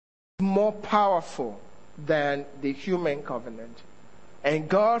more powerful than the human covenant. And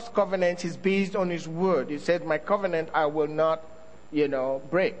God's covenant is based on His word. He said, my covenant I will not,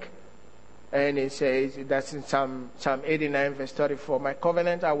 break. And it says, that's in Psalm 89 verse 34, my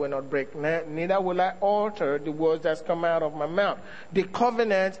covenant I will not break, neither will I alter the words that come out of my mouth. The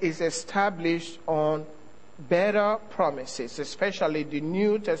covenant is established on better promises, especially the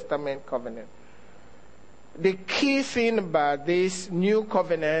New Testament covenant. The key thing about this new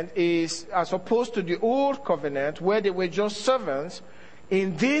covenant is, as opposed to the old covenant where they were just servants,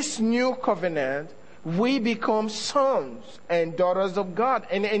 in this new covenant, we become sons and daughters of God.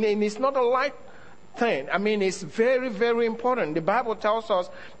 And it's not a light thing. I mean, it's very, very important. The Bible tells us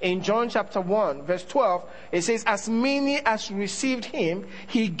in John chapter 1, verse 12, it says, as many as received Him,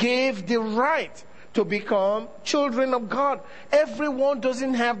 He gave the right to become children of God. Everyone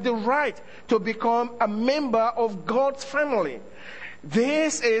doesn't have the right to become a member of God's family.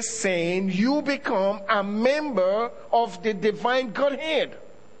 This is saying you become a member of the divine Godhead.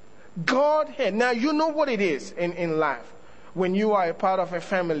 Godhead. Now, you know what it is in life when you are a part of a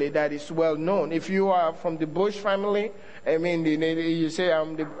family that is well known. If you are from the Bush family, you say,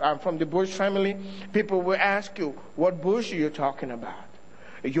 I'm from the Bush family, people will ask you, what Bush are you talking about?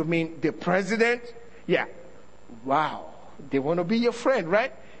 You mean the president? Yeah. Wow. They want to be your friend,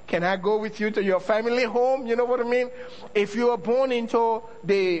 right? Can I go with you to your family home? You know what I mean? If you are born into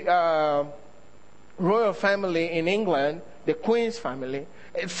the royal family in England, the Queen's family,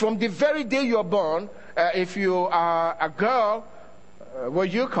 from the very day you are born, if you are a girl, what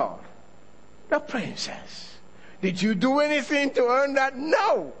you call the princess. Did you do anything to earn that?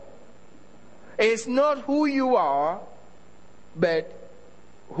 No. It's not who you are, but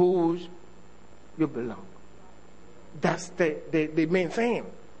whose you belong. That's the main thing.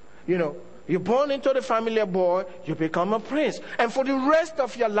 You're born into the family of boy, you become a prince. And for the rest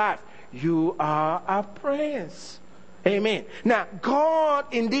of your life, you are a prince. Amen. Now, God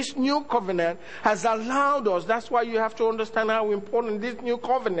in this new covenant has allowed us. That's why you have to understand how important this new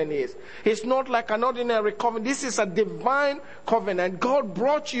covenant is. It's not like an ordinary covenant. This is a divine covenant. God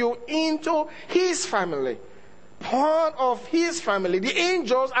brought you into His family. Part of His family. The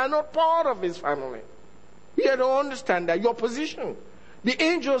angels are not part of His family. You have to understand that. Your position. The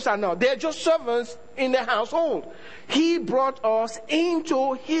angels are not. They're just servants in the household. He brought us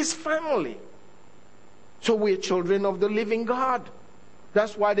into His family. So we're children of the living God.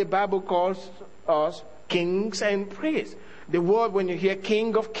 That's why the Bible calls us kings and priests. The word, when you hear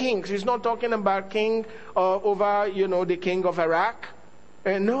King of Kings, it's not talking about king over, the king of Iraq.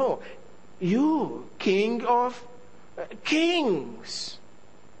 No. You, King of Kings.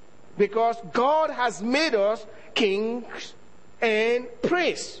 Because God has made us kings and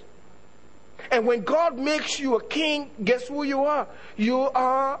priests. And when God makes you a king, guess who you are? You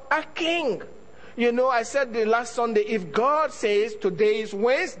are a king. I said the last Sunday, if God says today is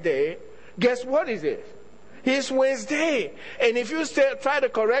Wednesday, guess what is it? It's Wednesday. And if you try to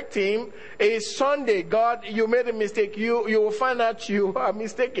correct Him, it's Sunday. God, you made a mistake. You will find out you are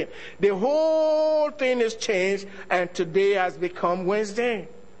mistaken. The whole thing is changed, and today has become Wednesday.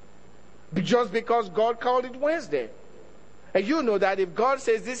 Just because God called it Wednesday. And you know that if God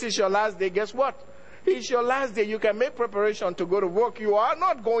says this is your last day, guess what? It's your last day. You can make preparation to go to work. You are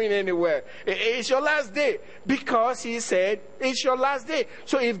not going anywhere. It's your last day. Because He said it's your last day.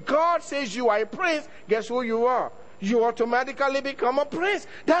 So if God says you are a prince, guess who you are? You automatically become a prince.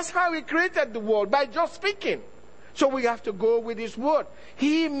 That's how He created the world, by just speaking. So we have to go with His word.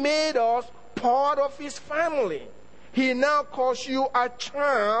 He made us part of His family. He now calls you a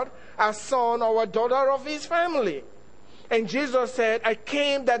child, a son or a daughter of His family. And Jesus said, I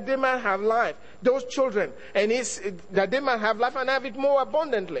came that they might have life. Those children. And that they might have life and have it more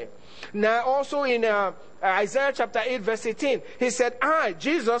abundantly. Now also in Isaiah chapter 8 verse 18, He said, I,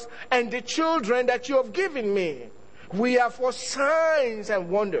 Jesus, and the children that you have given me, we are for signs and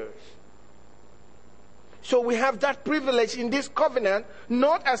wonders. So we have that privilege in this covenant,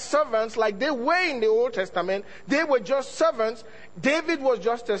 not as servants like they were in the Old Testament. They were just servants. David was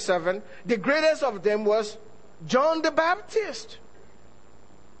just a servant. The greatest of them was John the Baptist.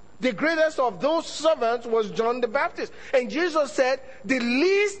 The greatest of those servants was John the Baptist. And Jesus said, the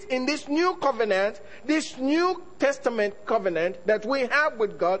least in this new covenant, this New Testament covenant that we have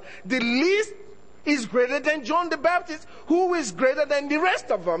with God, the least is greater than John the Baptist, who is greater than the rest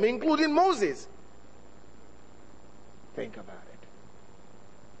of them, including Moses. Think about it.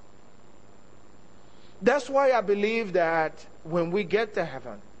 That's why I believe that when we get to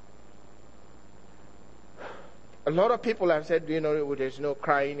heaven, a lot of people have said, there's no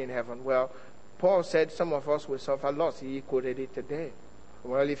crying in heaven. Well, Paul said some of us will suffer loss. He quoted it today.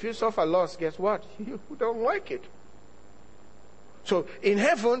 Well, if you suffer loss, guess what? You don't like it. So in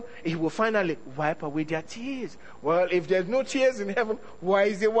heaven, he will finally wipe away their tears. Well, if there's no tears in heaven, why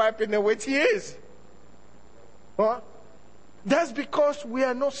is he wiping away tears? Huh? That's because we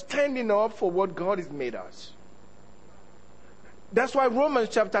are not standing up for what God has made us. That's why Romans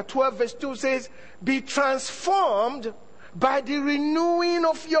chapter 12 verse 2 says, be transformed by the renewing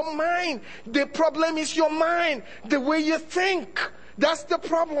of your mind. The problem is your mind, the way you think. That's the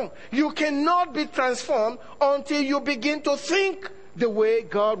problem. You cannot be transformed until you begin to think the way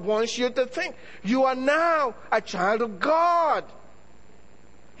God wants you to think. You are now a child of God.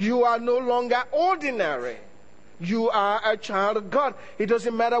 You are no longer ordinary. You are a child of God. It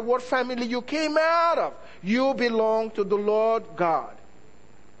doesn't matter what family you came out of. You belong to the Lord God.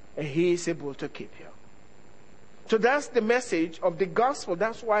 And He is able to keep you. So that's the message of the gospel.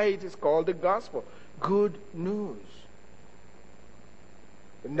 That's why it is called the gospel. Good news.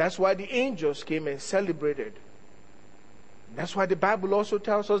 And that's why the angels came and celebrated. That's why the Bible also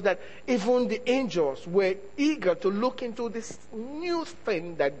tells us that even the angels were eager to look into this new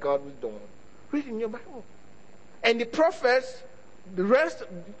thing that God was doing. Read in your Bible. And the prophets, the rest,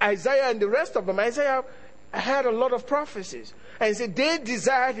 Isaiah and the rest of them, Isaiah had a lot of prophecies. And he said, they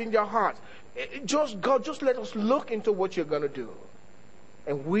desired in their heart. God, just let us look into what you're going to do.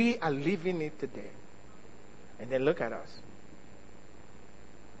 And we are living it today. And then look at us.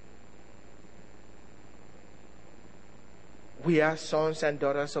 We are sons and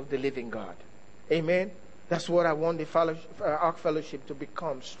daughters of the living God. Amen. That's what I want the Ark Fellowship to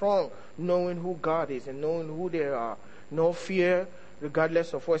become. Strong, knowing who God is and knowing who they are. No fear,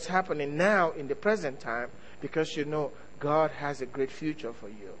 regardless of what's happening now in the present time, because you know God has a great future for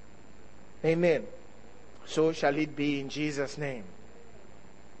you. Amen. So shall it be in Jesus' name.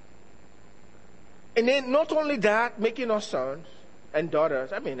 And then not only that, making us sons and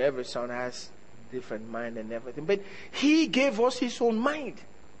daughters. I mean, every son has different mind and everything, but He gave us His own mind.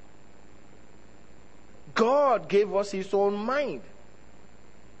 God gave us His own mind.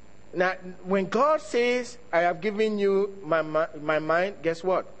 Now, when God says, I have given you my mind, guess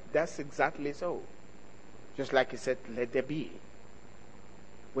what? That's exactly so. Just like He said, let there be.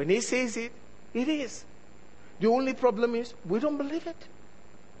 When He says it, it is. The only problem is, we don't believe it.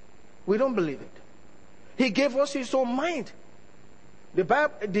 We don't believe it. He gave us His own mind.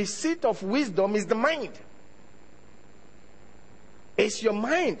 The seat of wisdom is the mind. It's your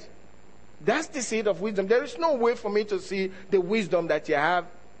mind. That's the seat of wisdom. There is no way for me to see the wisdom that you have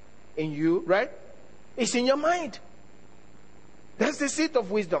in you, right? It's in your mind. That's the seat of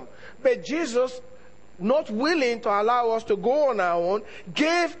wisdom. But Jesus, not willing to allow us to go on our own,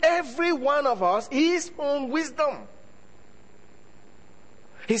 gave every one of us His own wisdom.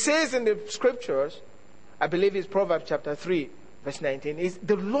 He says in the scriptures, I believe it's Proverbs chapter 3, verse 19, is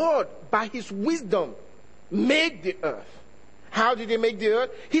the Lord by His wisdom made the earth. How did He make the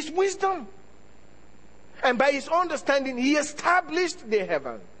earth? His wisdom. And by His understanding, He established the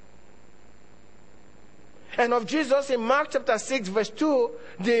heaven. And of Jesus in Mark chapter 6 verse 2,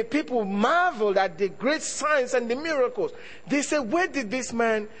 the people marveled at the great signs and the miracles. They said, where did this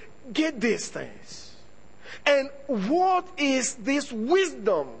man get these things? And what is this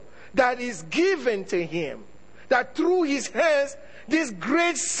wisdom that is given to him? That through his hands, these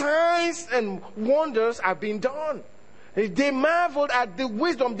great signs and wonders are being done. They marveled at the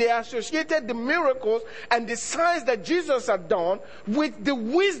wisdom. They associated the miracles and the signs that Jesus had done with the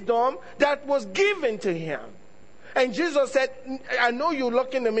wisdom that was given to Him. And Jesus said, I know you're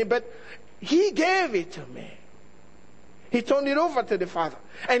looking at me, but He gave it to me. He turned it over to the Father.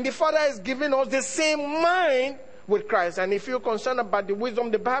 And the Father has given us the same mind with Christ. And if you're concerned about the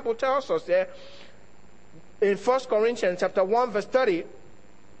wisdom, the Bible tells us there in 1 Corinthians chapter 1 verse 30,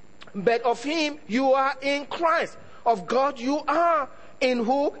 but of Him you are in Christ. Of God you are in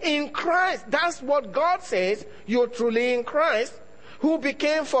who? In Christ. That's what God says. You're truly in Christ, who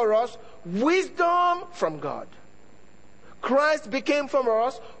became for us wisdom from God. Christ became for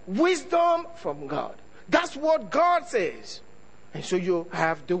us wisdom from God. That's what God says. And so you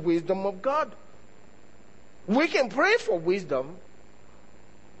have the wisdom of God. We can pray for wisdom.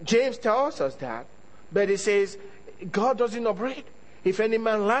 James tells us that. But he says, God doesn't operate. If any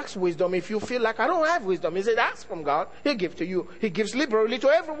man lacks wisdom, if you feel like I don't have wisdom, He said, ask from God. He'll give to you. He gives liberally to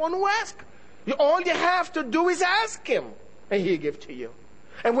everyone who asks. All you have to do is ask Him, and He'll give to you.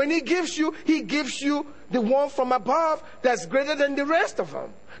 And when He gives you the one from above that's greater than the rest of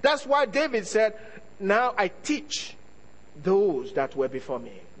them. That's why David said, now I teach those that were before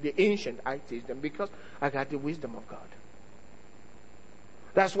me. The ancient, I teach them because I got the wisdom of God.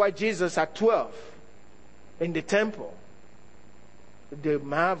 That's why Jesus at 12 in the temple, they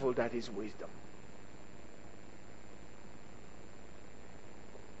marveled at his wisdom.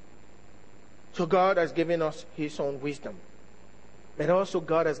 So God has given us his own wisdom. But also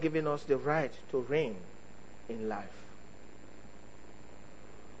God has given us the right to reign in life.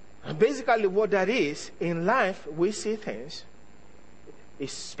 And basically what that is, in life we see things,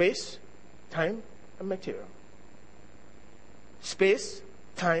 is space, time, and material. Space,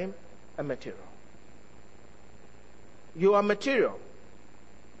 time, and material. You are material.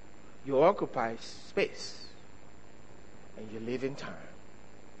 You occupy space. And you live in time.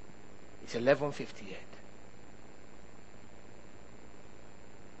 It's 11:58.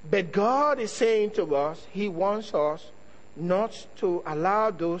 But God is saying to us, he wants us not to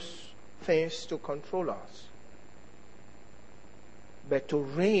allow those things to control us, but to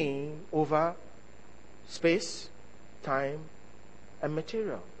reign over space, time, and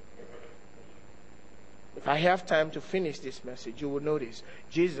material. If I have time to finish this message, you will notice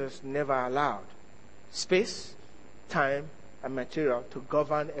Jesus never allowed space, time, and material to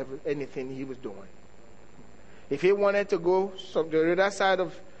govern anything he was doing. If he wanted to go to the other side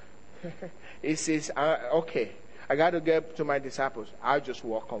of, he says, okay, I got to get to my disciples. I'll just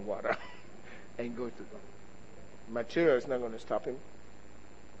walk on water and go to them. Material is not going to stop him.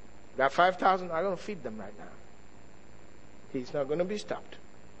 That 5,000, I'm going to feed them right now. He's not going to be stopped.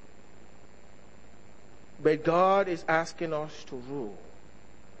 But God is asking us to rule.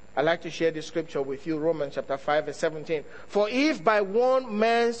 I'd like to share this scripture with you, Romans chapter 5 verse 17. For if by one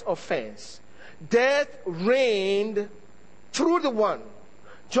man's offense death reigned through the one,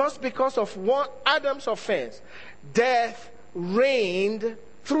 just because of one Adam's offense, death reigned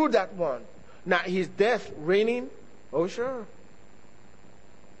through that one. Now, is death reigning? Oh, sure.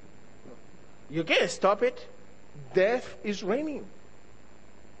 You can't stop it. Death is reigning.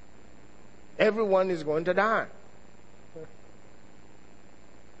 Everyone is going to die.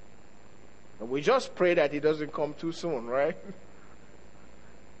 And we just pray that it doesn't come too soon, right?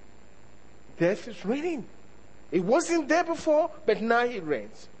 Death is reigning. It wasn't there before, but now it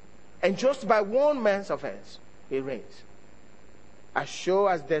reigns. And just by one man's offense, it reigns. As sure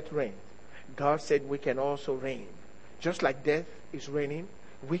as death reigns, God said we can also reign. Just like death is reigning,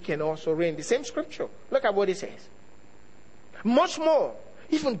 we can also reign. The same scripture. Look at what it says. Much more,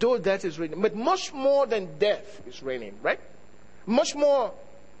 even though death is reigning, but much more than death is reigning, right? Much more,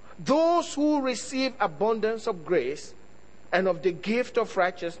 those who receive abundance of grace and of the gift of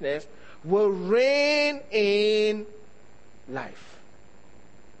righteousness will reign in life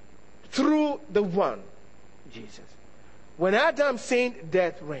through the one, Jesus. When Adam sinned,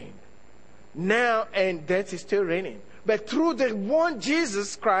 death reigned. Now, and death is still reigning. But through the one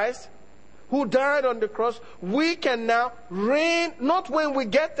Jesus Christ, who died on the cross, we can now reign, not when we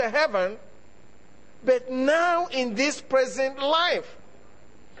get to heaven, but now in this present life.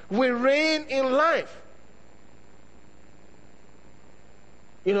 We reign in life.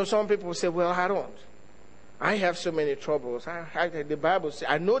 You know, some people say, well, I don't. I have so many troubles. The Bible says,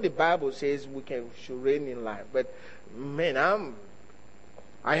 I know the Bible says we should reign in life, but man,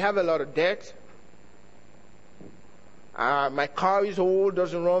 I have a lot of debt. My car is old,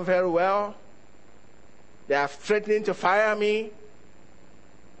 doesn't run very well. They are threatening to fire me.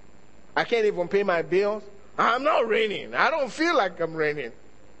 I can't even pay my bills. I'm not reigning. I don't feel like I'm reigning.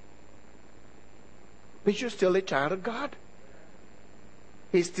 But you're still a child of God.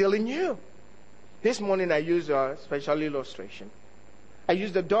 He's still in you. This morning I used a special illustration. I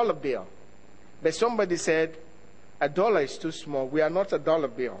used a dollar bill. But somebody said, $1 is too small. We are not a dollar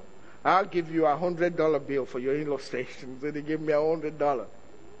bill. I'll give you $100 bill for your illustration. So they gave me $100.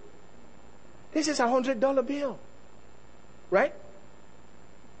 This is $100 bill. Right?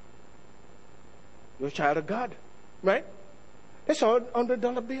 You're a child of God. Right? That's a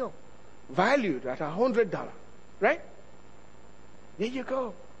 $100 bill. Valued at $100. Right? There you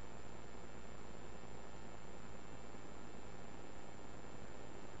go.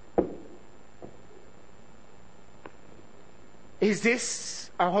 Is this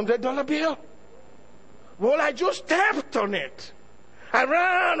 $100 bill? Well, I just tapped on it. I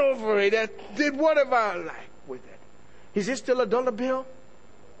ran over it. I did whatever I like with it. Is it still $1 bill?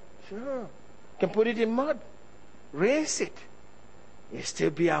 Sure. Can put it in mud. Rinse it. It'll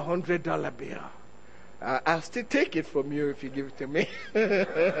still be $100 bill. I'll still take it from you if you give it to me.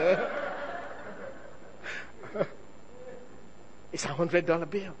 It's $100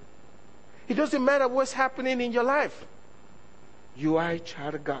 bill. It doesn't matter what's happening in your life. You are a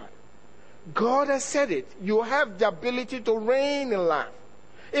child of God. God has said it. You have the ability to reign in life.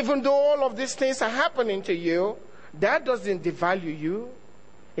 Even though all of these things are happening to you, that doesn't devalue you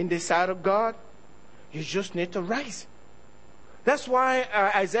in the sight of God. You just need to rise. That's why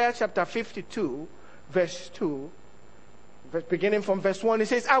Isaiah chapter 52, verse 2, beginning from verse 1, it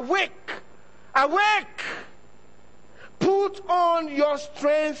says, awake, awake, put on your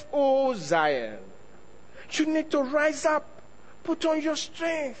strength, O Zion. You need to rise up, put on your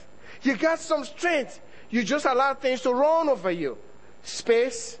strength. You got some strength. You just allow things to run over you.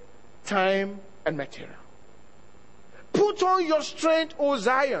 Space, time, and material. Put on your strength, O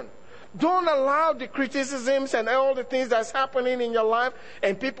Zion. Don't allow the criticisms and all the things that's happening in your life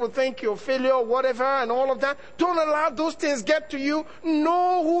and people think you're a failure or whatever and all of that. Don't allow those things get to you.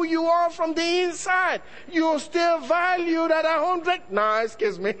 Know who you are from the inside. You're still valued at 100. No,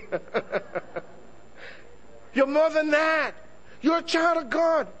 excuse me. You're more than that. You're a child of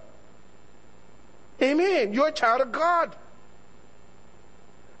God. Amen. You're a child of God.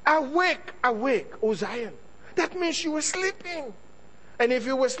 Awake, awake, O Zion. That means you were sleeping. And if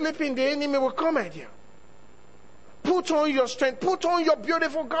you were sleeping, the enemy will come at you. Put on your strength. Put on your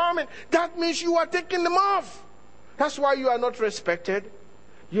beautiful garment. That means you are taking them off. That's why you are not respected.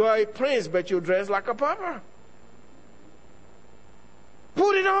 You are a prince, but you dress like a pauper.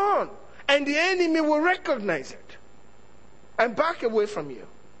 Put it on. And the enemy will recognize it. And back away from you.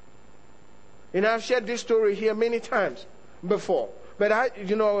 You know, I've shared this story here many times before. But I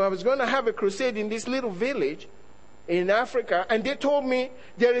was going to have a crusade in this little village in Africa, and they told me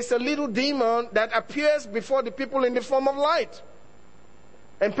there is a little demon that appears before the people in the form of light.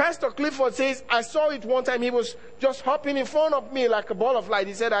 And Pastor Clifford says, I saw it one time. He was just hopping in front of me like a ball of light.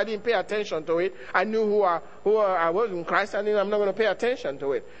 He said, I didn't pay attention to it. I knew who I was in Christ, and I'm not going to pay attention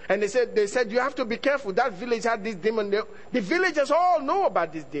to it. And they said, you have to be careful. That village had this demon. The villagers all know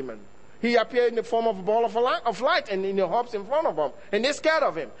about this demon. He appeared in the form of a ball of light, and he hops in front of them. And they're scared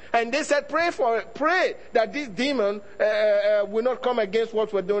of him. And they said, pray that this demon will not come against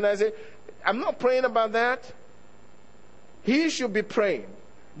what we're doing. I said, I'm not praying about that. He should be praying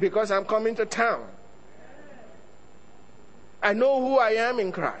because I'm coming to town. I know who I am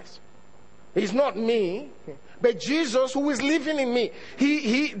in Christ. It's not me, but Jesus who is living in me.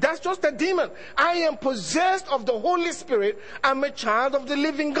 That's just a demon. I am possessed of the Holy Spirit. I'm a child of the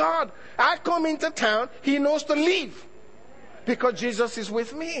living God. I come into town. He knows to leave because Jesus is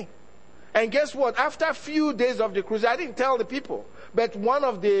with me. And guess what? After a few days of the crusade, I didn't tell the people, but one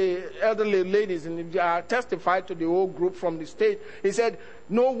of the elderly ladies testified to the whole group from the state. He said,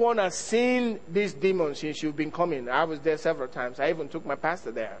 no one has seen this demon since you've been coming. I was there several times. I even took my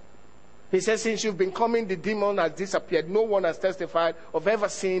pastor there. He says, since you've been coming, the demon has disappeared. No one has testified of ever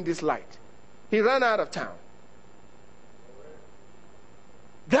seeing this light. He ran out of town.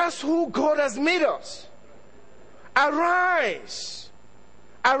 That's who God has made us. Arise.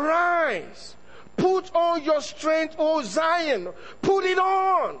 Arise. Put on your strength, O Zion. Put it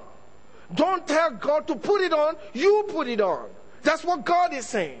on. Don't tell God to put it on. You put it on. That's what God is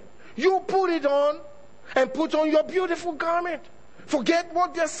saying. You put it on and put on your beautiful garment. Forget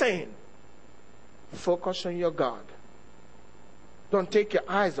what they're saying. Focus on your God. Don't take your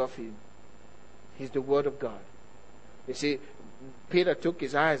eyes off Him. He's the Word of God. You see, Peter took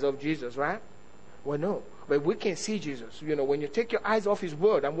his eyes off Jesus, right? Well, no. But we can see Jesus. You know, when you take your eyes off His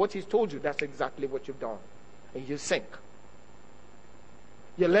Word and what He's told you, that's exactly what you've done. And you sink.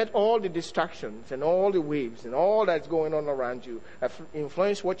 You let all the distractions and all the waves and all that's going on around you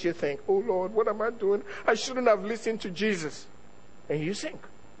influence what you think. Oh, Lord, what am I doing? I shouldn't have listened to Jesus. And you sink.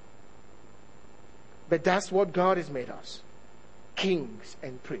 But that's what God has made us. Kings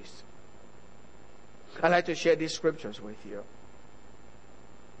and priests. I'd like to share these scriptures with you.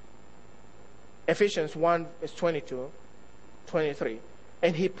 Ephesians 1 verse 22, 23.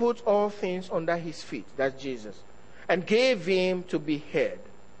 And He put all things under His feet, that's Jesus, and gave Him to be head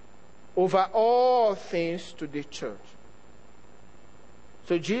over all things to the church.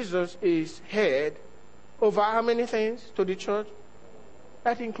 So Jesus is head over how many things to the church?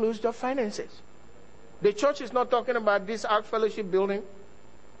 That includes the finances. The church is not talking about this Ark Fellowship building.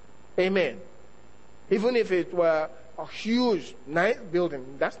 Amen. Even if it were a huge, nice building,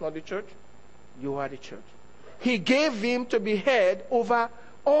 that's not the church. You are the church. He gave Him to be head over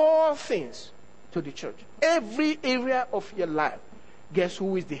all things to the church. Every area of your life. Guess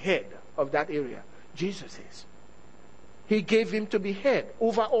who is the head of that area? Jesus is. He gave Him to be head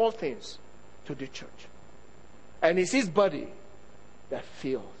over all things to the church. And it's His body that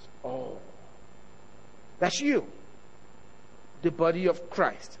fills all. That's you. The body of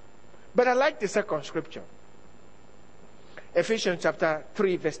Christ. But I like the second scripture. Ephesians chapter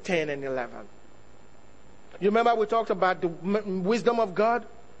 3 verse 10 and 11. You remember we talked about the wisdom of God?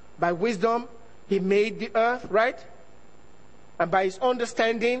 By wisdom, He made the earth, right? And by His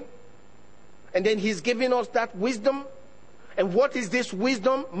understanding, and then He's giving us that wisdom. And what is this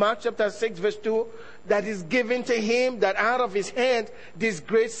wisdom? Mark chapter 6 verse 2. That is given to him, that out of his hand, these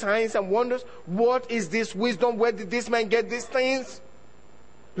great signs and wonders. What is this wisdom? Where did this man get these things?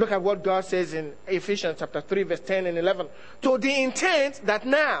 Look at what God says in Ephesians chapter 3 verse 10 and 11. To the intent that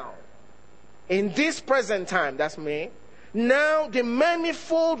now, in this present time, that's me, now the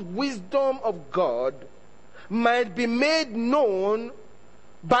manifold wisdom of God might be made known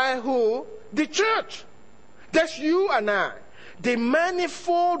by who? The church. That's you and I. The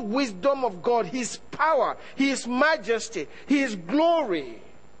manifold wisdom of God, His power, His majesty, His glory,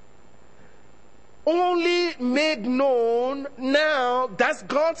 only made known now, that's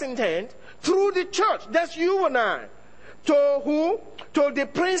God's intent, through the church. That's you and I. To who? To the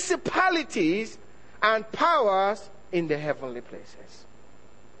principalities and powers in the heavenly places.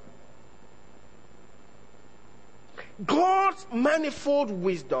 God's manifold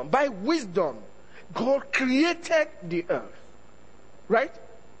wisdom. By wisdom, God created the earth. Right?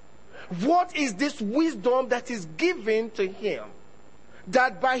 What is this wisdom that is given to him?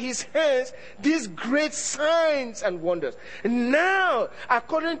 That by his hands, these great signs and wonders. Now,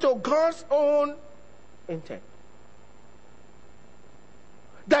 according to God's own intent.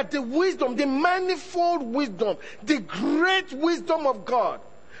 That the wisdom, the manifold wisdom, the great wisdom of God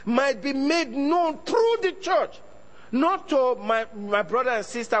might be made known through the church. Not to my brother and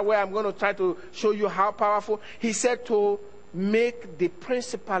sister where I'm going to try to show you how powerful. He said to make the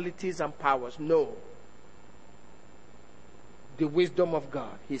principalities and powers known. The wisdom of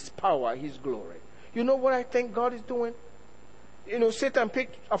God, His power, His glory. You know what I think God is doing? You know, Satan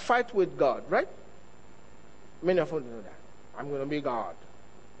picked a fight with God, right? Many of you know that. I'm going to be God.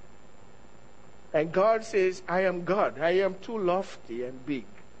 And God says, I am God. I am too lofty and big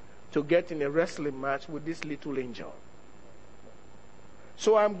to get in a wrestling match with this little angel.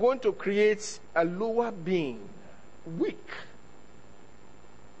 So I'm going to create a lower being, weak,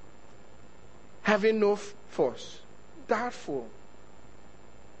 having no force, doubtful.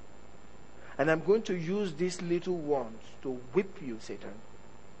 And I'm going to use these little ones to whip you, Satan.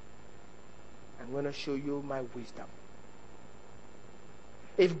 I'm going to show you my wisdom.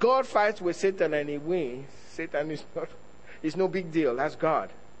 If God fights with Satan and he wins, Satan is no big deal. That's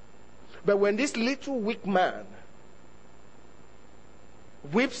God. But when this little weak man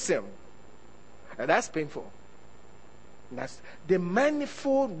whips him, and that's painful. That's the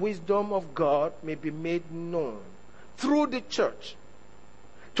manifold wisdom of God may be made known through the church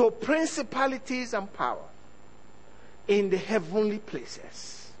to principalities and power in the heavenly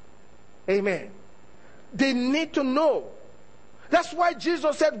places. Amen. They need to know. That's why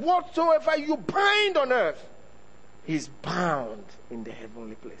Jesus said, whatsoever you bind on earth is bound in the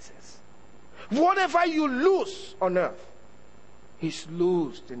heavenly places. Whatever you loose on earth is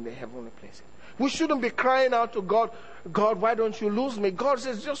loosed in the heavenly places. We shouldn't be crying out to God, God, why don't you lose me? God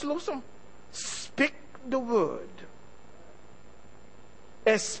says, just loose them. Speak the word.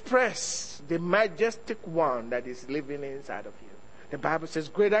 Express the majestic one that is living inside of you. The Bible says,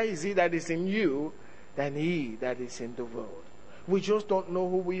 greater is he that is in you than he that is in the world. We just don't know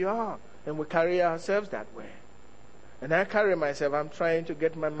who we are, and we carry ourselves that way. And I carry myself, I'm trying to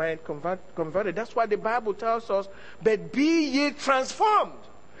get my mind converted. That's why the Bible tells us, but be ye transformed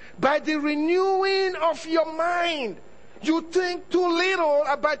by the renewing of your mind. You think too little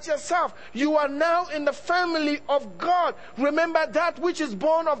about yourself. You are now in the family of God. Remember, that which is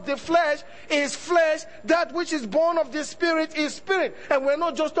born of the flesh is flesh. That which is born of the spirit is spirit. And we're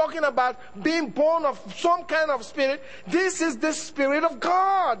not just talking about being born of some kind of spirit. This is the Spirit of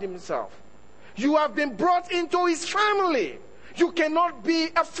God Himself. You have been brought into His family. You cannot be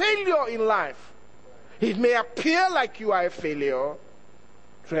a failure in life. It may appear like you are a failure.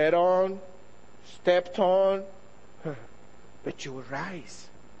 Tread on, stepped on, but you will rise.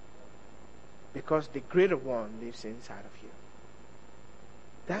 Because the greater one lives inside of you.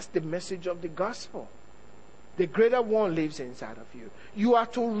 That's the message of the gospel. The greater one lives inside of you. You are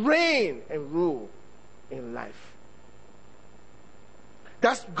to reign and rule in life.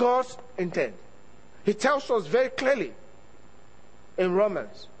 That's God's intent. He tells us very clearly in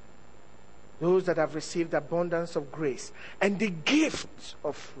Romans, those that have received abundance of grace and the gift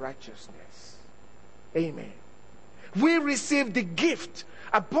of righteousness. Amen. We receive the gift,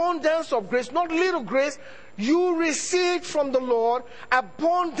 abundance of grace, not little grace. You received from the Lord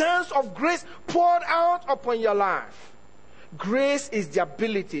abundance of grace poured out upon your life. Grace is the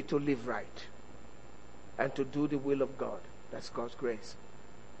ability to live right and to do the will of God. That's God's grace.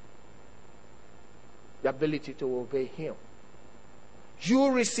 The ability to obey Him. You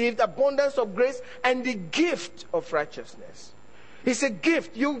received abundance of grace and the gift of righteousness. It's a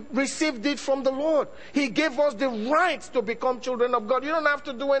gift. You received it from the Lord. He gave us the right to become children of God. You don't have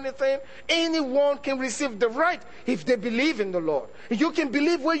to do anything. Anyone can receive the right if they believe in the Lord. You can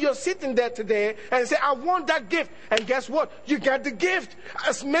believe where you're sitting there today and say, I want that gift. And guess what? You got the gift.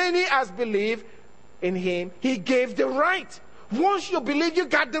 As many as believe in Him, He gave the right. Once you believe, you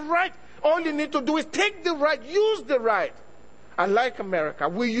got the right. All you need to do is take the right, use the right. Unlike America,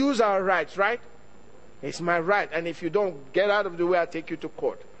 we use our rights, right? It's my right. And if you don't get out of the way, I'll take you to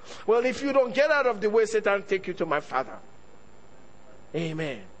court. Well, if you don't get out of the way, Satan will take you to my Father.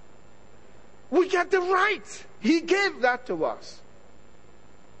 Amen. We got the right. He gave that to us.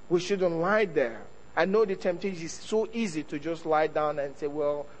 We shouldn't lie there. I know the temptation is so easy to just lie down and say,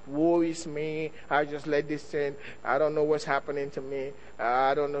 well, woe is me. I just let this sin. I don't know what's happening to me.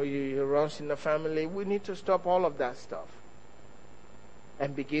 I don't know, you runs in the family. We need to stop all of that stuff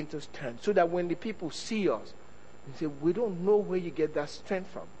and begin to stand, so that when the people see us, they say, we don't know where you get that strength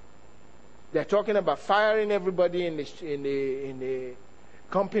from. They're talking about firing everybody in the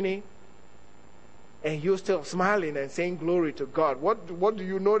company, and you're still smiling and saying glory to God. What do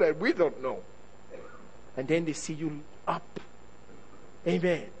you know that we don't know? And then they see you up.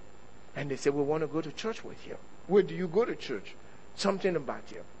 Amen. And they say, we want to go to church with you. Where do you go to church? Something about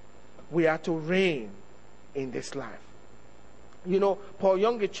you. We are to reign in this life. You know, Paul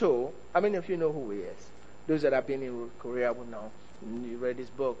Yonggi Cho, how many of you know who he is? Those that have been in Korea will know. You read his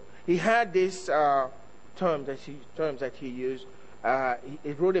book. He had this terms that he used.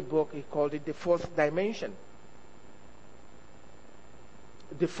 He wrote a book. He called it The Fourth Dimension.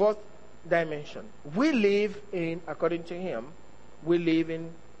 The fourth dimension. We live in, according to him, we live in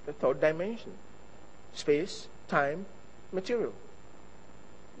the third dimension. Space, time, material.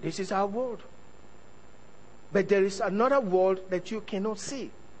 This is our world. But there is another world that you cannot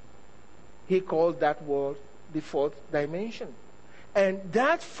see. He called that world the fourth dimension. And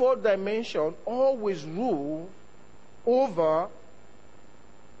that fourth dimension always rules over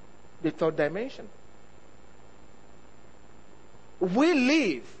the third dimension. We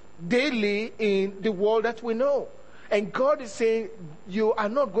live daily in the world that we know. And God is saying, you are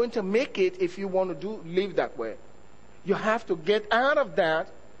not going to make it if you want to live that way. You have to get out of that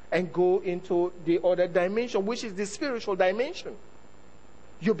and go into the other dimension, which is the spiritual dimension.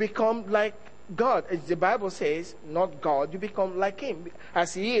 You become like God. As the Bible says, not God, you become like Him.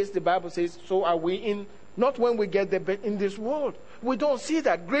 As He is, the Bible says, so are we in, not when we get there, but in this world. We don't see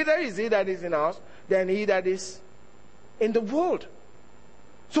that. Greater is He that is in us than he that is in the world.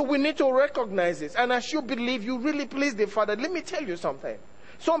 So we need to recognize this. And as you believe, you really please the Father. Let me tell you something.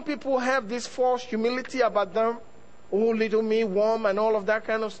 Some people have this false humility about them. Oh, little me, warm, and all of that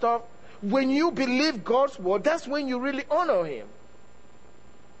kind of stuff. When you believe God's word, that's when you really honor Him.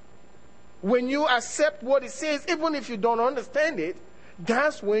 When you accept what He says, even if you don't understand it,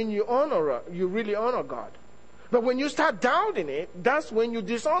 that's when you really honor God. But when you start doubting it, that's when you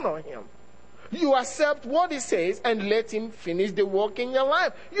dishonor Him. You accept what He says and let Him finish the work in your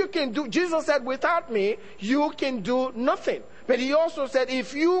life. You can do, Jesus said, without me, you can do nothing. But He also said,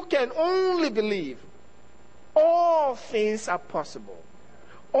 if you can only believe, all things are possible.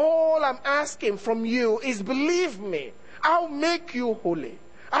 All I'm asking from you is believe me. I'll make you holy.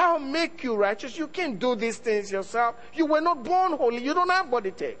 I'll make you righteous. You can't do these things yourself. You were not born holy. You don't have what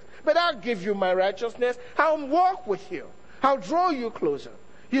it takes. But I'll give you my righteousness. I'll walk with you. I'll draw you closer.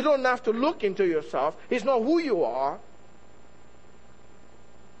 You don't have to look into yourself. It's not who you are.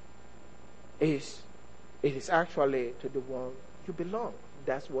 It is actually to the one you belong.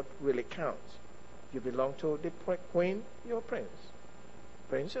 That's what really counts. You belong to the queen, your prince.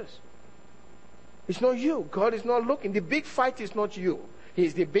 Princess. It's not you. God is not looking. The big fight is not you.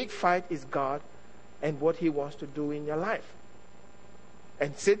 The big fight is God and what He wants to do in your life.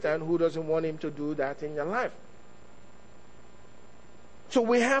 And Satan, who doesn't want Him to do that in your life. So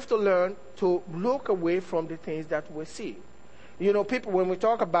we have to learn to look away from the things that we see. You know, people, when we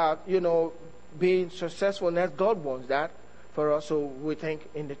talk about, being successful, and that God wants that for us, so we think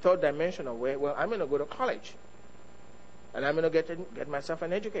in the third dimensional way, well, I'm going to go to college. And I'm going to get myself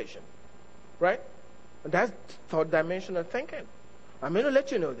an education. Right? And that's third dimensional thinking. I'm going to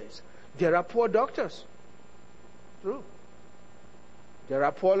let you know this. There are poor doctors. True. There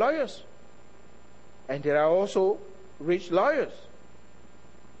are poor lawyers. And there are also rich lawyers.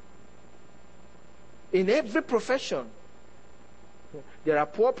 In every profession, there are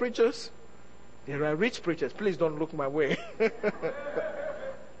poor preachers, there are rich preachers. Please don't look my way.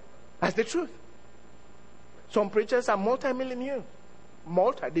 That's the truth. Some preachers are multi-millionaires.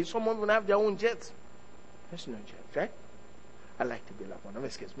 Someone will have their own jets. There's no jets, right? I like to be like one of them,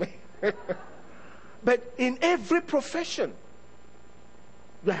 excuse me. But in every profession,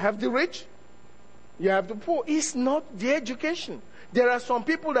 You have the rich, you have the poor. It's not the education. There are some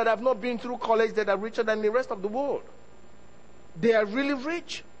people that have not been through college that are richer than the rest of the world. They are really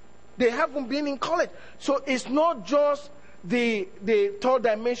rich. They haven't been in college. So it's not just the third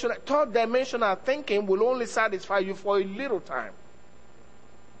dimension. Third dimensional thinking will only satisfy you for a little time.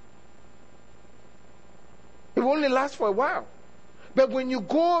 It will only last for a while. But when you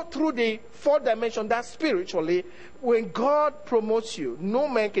go through the fourth dimension, that's spiritually, when God promotes you, no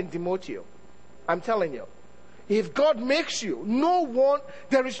man can demote you. I'm telling you. If God makes you,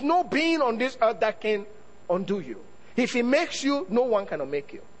 there is no being on this earth that can undo you. If He makes you, no one can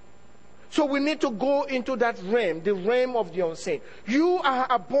make you. So we need to go into that realm, the realm of the unseen. You are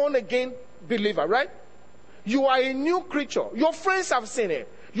a born again believer, right? You are a new creature. Your friends have seen it.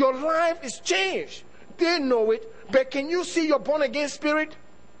 Your life is changed. They know it. But can you see your born again spirit?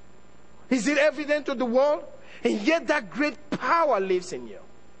 Is it evident to the world? And yet that great power lives in you.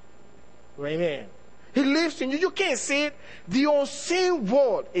 Amen. He lives in you. You can't see it. The unseen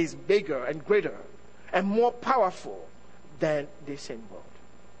world is bigger and greater and more powerful than the seen world.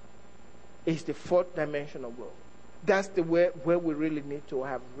 It's the fourth dimensional world. That's the way where we really need to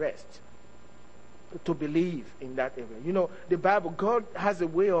have rest. To believe in that area. You know, the Bible, God has a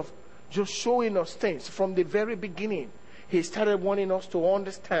way of just showing us things from the very beginning. He started wanting us to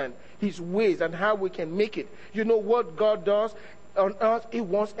understand His ways and how we can make it. You know what God does? On earth, He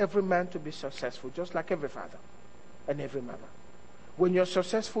wants every man to be successful, just like every father and every mother. When you're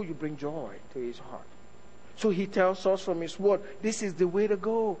successful, you bring joy to His heart. So He tells us from His word, this is the way to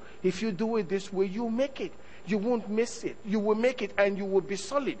go. If you do it this way, you'll make it. You won't miss it. You will make it and you will be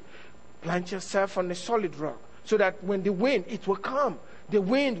solid. Plant yourself on a solid rock so that when the wind, it will come. The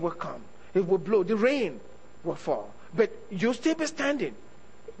wind will come. It will blow. The rain will fall. But you still be standing.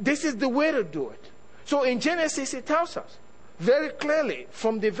 This is the way to do it. So in Genesis, it tells us very clearly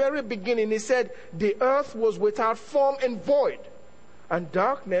from the very beginning, He said, the earth was without form and void, and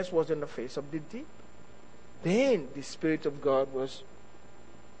darkness was in the face of the deep. Then the Spirit of God was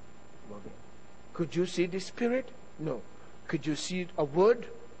moving. Could you see the Spirit? No. Could you see a word?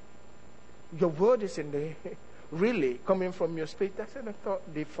 Your word is in the really coming from your spirit. That's in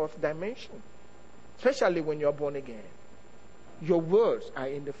the fourth dimension. Especially when you're born again. Your words are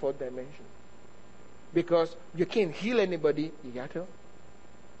in the fourth dimension. Because you can't heal anybody, you got to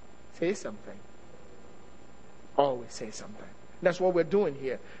say something. Always say something. That's what we're doing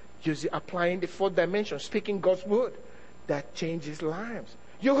here. Just applying the fourth dimension, speaking God's word that changes lives.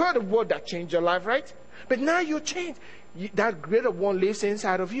 You heard a word that changed your life, right? But now you change. That greater one lives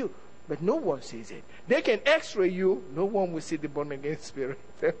inside of you. But no one sees it. They can x-ray you. No one will see the born again spirit.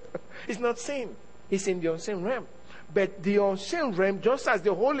 It's not seen. It's in the unseen realm. But the unseen realm, just as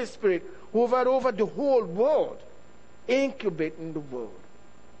the Holy Spirit hovered over the whole world, incubating the world.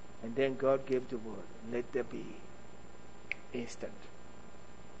 And then God gave the word. Let there be. Instant.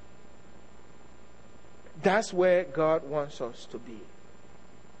 That's where God wants us to be.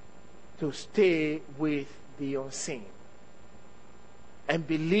 To stay with the unseen. And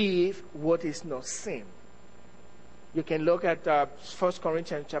believe what is not seen. You can look at 1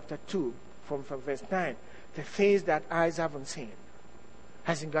 Corinthians chapter 2 from verse 9. The things that eyes haven't seen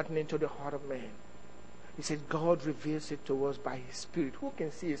hasn't gotten into the heart of man. He said God reveals it to us by His Spirit. Who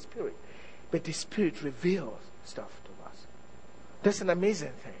can see His Spirit? But the Spirit reveals stuff to us. That's an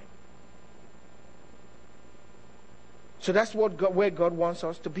amazing thing. So that's where God wants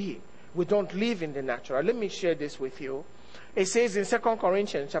us to be. We don't live in the natural. Let me share this with you. It says in 2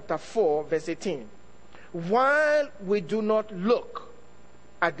 Corinthians chapter 4, verse 18, while we do not look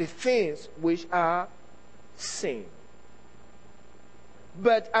at the things which are seen,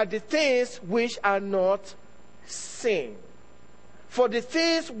 but at the things which are not seen. For the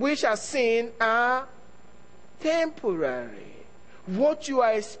things which are seen are temporary. What you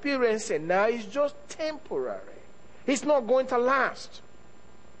are experiencing now is just temporary. It's not going to last.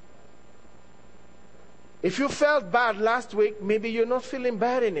 If you felt bad last week, maybe you're not feeling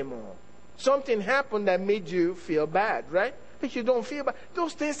bad anymore. Something happened that made you feel bad, right? But you don't feel bad.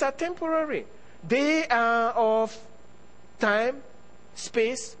 Those things are temporary. They are of time,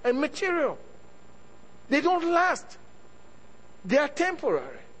 space, and material. They don't last. They are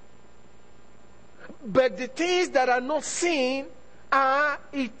temporary. But the things that are not seen are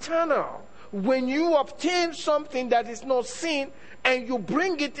eternal. When you obtain something that is not seen and you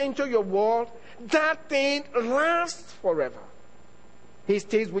bring it into your world, that thing lasts forever. He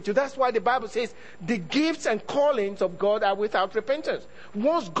stays with you. That's why the Bible says the gifts and callings of God are without repentance.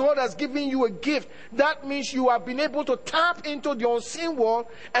 Once God has given you a gift, that means you have been able to tap into the unseen world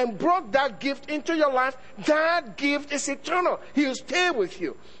and brought that gift into your life. That gift is eternal. He'll stay with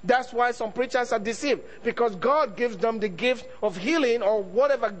you. That's why some preachers are deceived, because God gives them the gift of healing or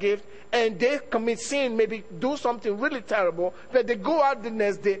whatever gift, and they commit sin, maybe do something really terrible, but they go out the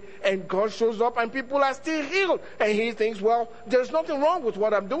next day and God shows up and people are still healed. And he thinks, well, there's nothing wrong with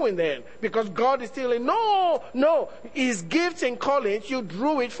what I'm doing then, because God is still in. No. His gifts and callings, you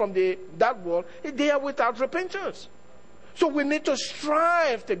drew it from that world. They are without repentance. So we need to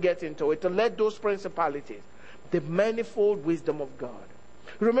strive to get into it, to let those principalities, the manifold wisdom of God.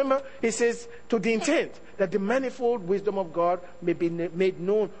 Remember, he says, to the intent that the manifold wisdom of God may be made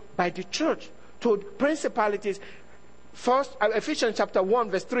known by the church to principalities. First, Ephesians chapter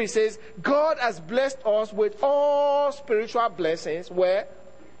 1 verse 3 says, God has blessed us with all spiritual blessings. Where?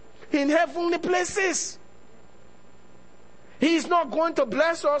 In heavenly places. He's not going to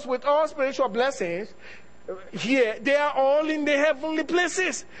bless us with all spiritual blessings here. They are all in the heavenly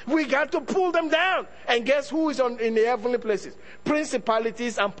places. We got to pull them down. And guess who is in the heavenly places?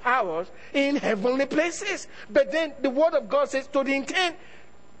 Principalities and powers in heavenly places. But then the word of God says, to the intent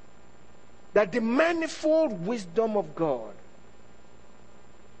that the manifold wisdom of God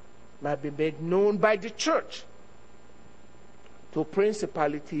might be made known by the church to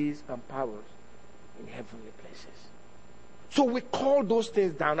principalities and powers in heavenly places. So we call those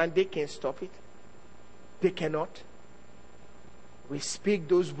things down and they can't stop it. They cannot. We speak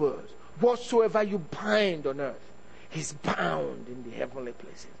those words. Whatsoever you bind on earth is bound in the heavenly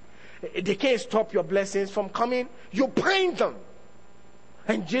places. They can't stop your blessings from coming. You bind them.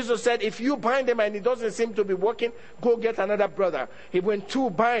 And Jesus said, if you bind them and it doesn't seem to be working, go get another brother. When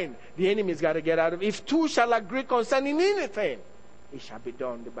two bind, the enemy's got to get out of it. If two shall agree concerning anything, it shall be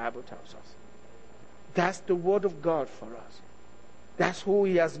done, the Bible tells us. That's the word of God for us. That's who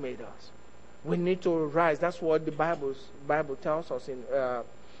he has made us. We need to rise. That's what the Bible tells us in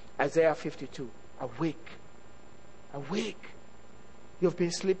Isaiah 52. Awake. Awake. You've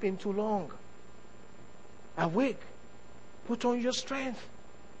been sleeping too long. Awake. Put on your strength.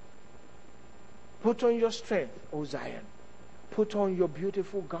 Put on your strength, O Zion. Put on your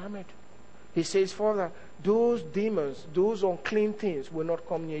beautiful garment. He says further, those demons, those unclean things will not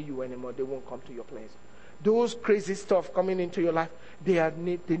come near you anymore. They won't come to your place. Those crazy stuff coming into your life, they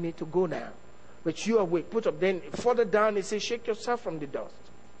need to go now. But you awake. Put up. Then further down it says, shake yourself from the dust.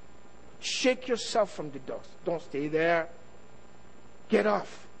 Shake yourself from the dust. Don't stay there. Get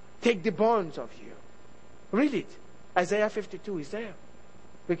off. Take the bonds of you. Read it. Isaiah 52 is there.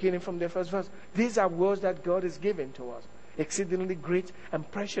 Beginning from the first verse. These are words that God has given to us. Exceedingly great and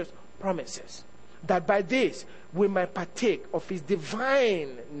precious promises. That by this we might partake of his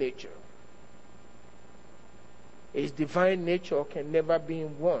divine nature. His divine nature can never be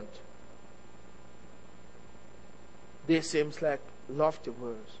in want. This seems like lofty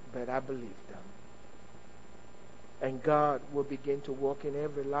words, but I believe them. And God will begin to work in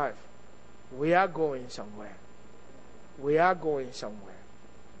every life. We are going somewhere. We are going somewhere.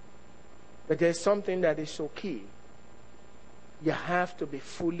 But there's something that is so key. You have to be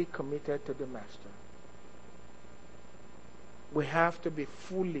fully committed to the Master. We have to be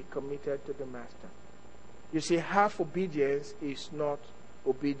fully committed to the Master. You see, half obedience is not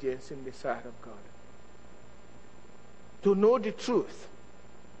obedience in the sight of God. To know the truth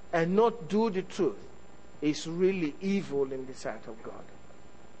and not do the truth is really evil in the sight of God.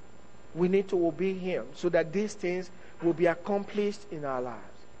 We need to obey him so that these things will be accomplished in our lives.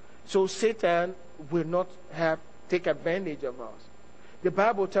 So Satan will not take advantage of us. The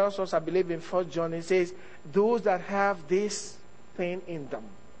Bible tells us, I believe in 1 John, it says, those that have this thing in them,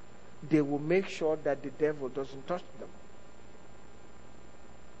 they will make sure that the devil doesn't touch them.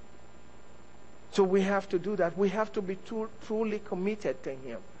 So we have to do that. We have to be truly committed to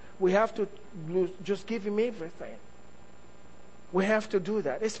him. We have to just give him everything. We have to do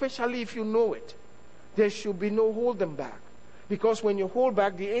that, especially if you know it. There should be no holding back. Because when you hold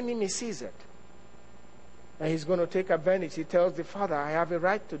back, the enemy sees it. And he's going to take advantage. He tells the father, I have a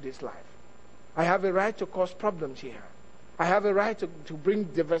right to this life. I have a right to cause problems here. I have a right to bring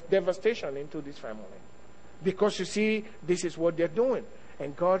devastation into this family. Because you see, this is what they're doing.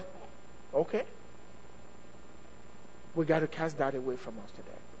 And God, okay. We got to cast that away from us today.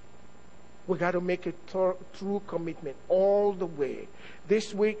 We got to make a true commitment all the way.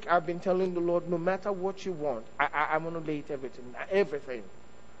 This week, I've been telling the Lord, no matter what you want, I want to lay it everything.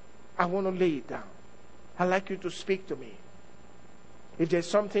 I want to lay it down. I'd like you to speak to me. If there's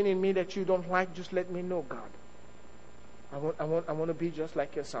something in me that you don't like, just let me know, God. I want to be just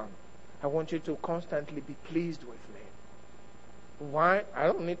like your son. I want you to constantly be pleased with me. Why? I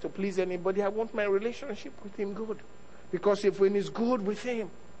don't need to please anybody. I want my relationship with him good. Because if when it's good with him,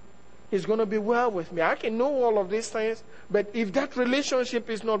 he's going to be well with me. I can know all of these things, but if that relationship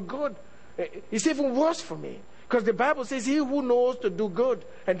is not good, it's even worse for me. Because the Bible says, he who knows to do good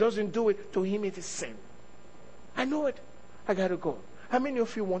and doesn't do it, to him it is sin. I know it. I got to go. How many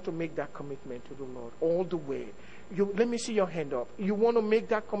of you want to make that commitment to the Lord all the way? Let me see your hand up. You want to make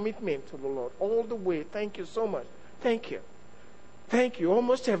that commitment to the Lord all the way. Thank you so much. Thank you. Thank you.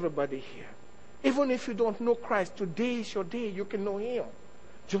 Almost everybody here. Even if you don't know Christ, today is your day. You can know him.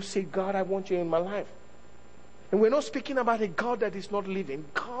 Just say, God, I want you in my life. And we're not speaking about a God that is not living.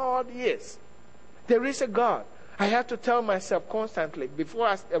 God is. There is a God. I have to tell myself constantly, before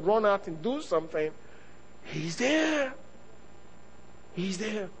I run out and do something, he's there. He's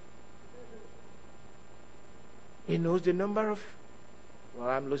there. He knows the number of, well,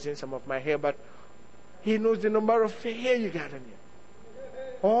 I'm losing some of my hair, but he knows the number of hair you got in you.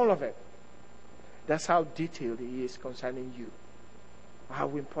 All of it. That's how detailed he is concerning you. How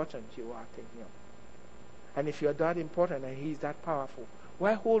important you are to him. And if you're that important and he's that powerful,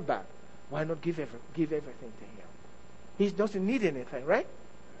 why hold back? Why not give everything to him? He doesn't need anything, right?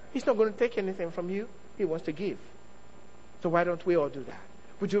 He's not going to take anything from you. He wants to give. So why don't we all do that?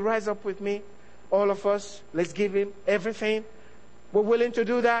 Would you rise up with me? All of us, let's give him everything. We're willing to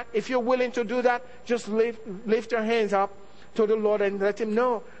do that. If you're willing to do that, just lift your hands up to the Lord and let him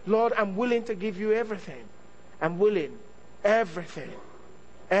know, Lord, I'm willing to give you everything. I'm willing. Everything.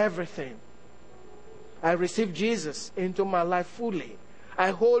 Everything. I receive Jesus into my life fully. I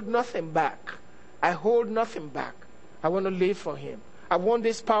hold nothing back. I hold nothing back. I want to live for him. I want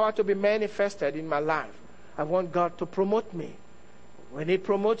this power to be manifested in my life. I want God to promote me. When he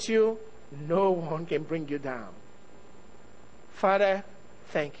promotes you, no one can bring you down. Father,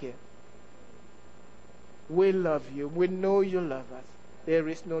 thank you. We love you. We know you love us. There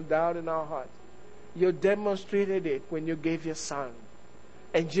is no doubt in our hearts. You demonstrated it when you gave your son.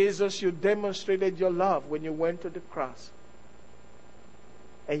 And Jesus, you demonstrated your love when you went to the cross.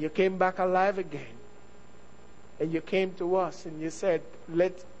 And you came back alive again. And you came to us and you said,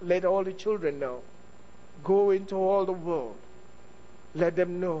 let all the children know. Go into all the world. Let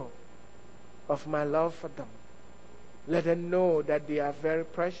them know of my love for them. Let them know that they are very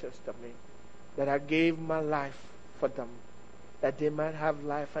precious to me. That I gave my life for them. That they might have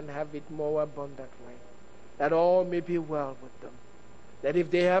life and have it more abundantly. That all may be well with them. That if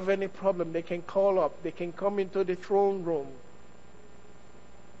they have any problem, they can call up. They can come into the throne room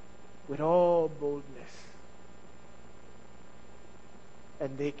with all boldness.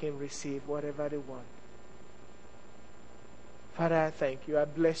 And they can receive whatever they want. Father, I thank you. I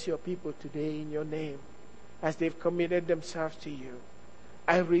bless your people today in your name as they've committed themselves to you.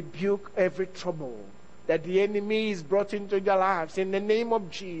 I rebuke every trouble that the enemy is brought into their lives in the name of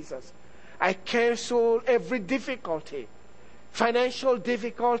Jesus. I cancel every difficulty, financial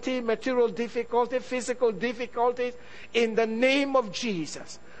difficulty, material difficulty, physical difficulties in the name of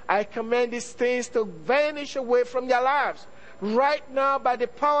Jesus. I command these things to vanish away from their lives right now by the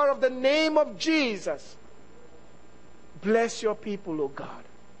power of the name of Jesus. Bless your people, O God.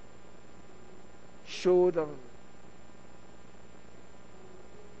 Show them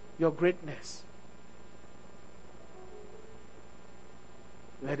your greatness.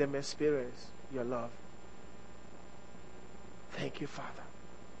 Let them experience your love. Thank you, Father.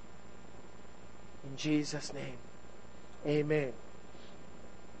 In Jesus' name, amen.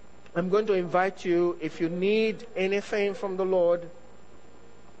 I'm going to invite you, if you need anything from the Lord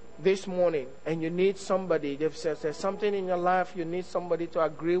this morning, and you need somebody, there's something in your life, you need somebody to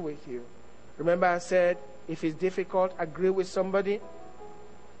agree with you. Remember I said, if it's difficult, agree with somebody.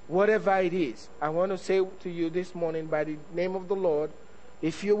 Whatever it is, I want to say to you this morning, by the name of the Lord,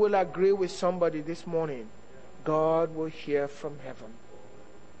 if you will agree with somebody this morning, God will hear from heaven.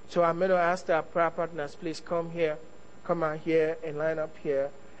 So I'm going to ask our prayer partners, please come out here and line up here.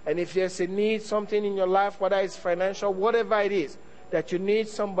 And if there's a need, something in your life, whether it's financial, whatever it is, that you need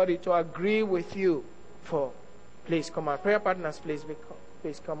somebody to agree with you for, please come out. Prayer partners, please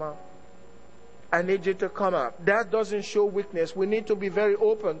come out. I need you to come out. That doesn't show weakness. We need to be very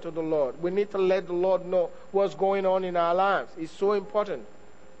open to the Lord. We need to let the Lord know what's going on in our lives. It's so important.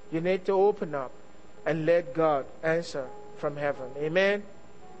 You need to open up and let God answer from heaven. Amen?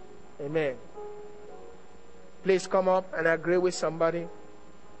 Amen. Please come up and agree with somebody.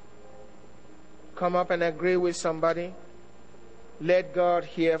 Come up and agree with somebody. Let God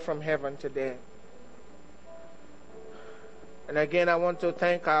hear from heaven today. And again, I want to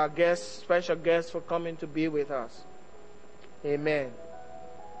thank our guests, special guests, for coming to be with us. Amen.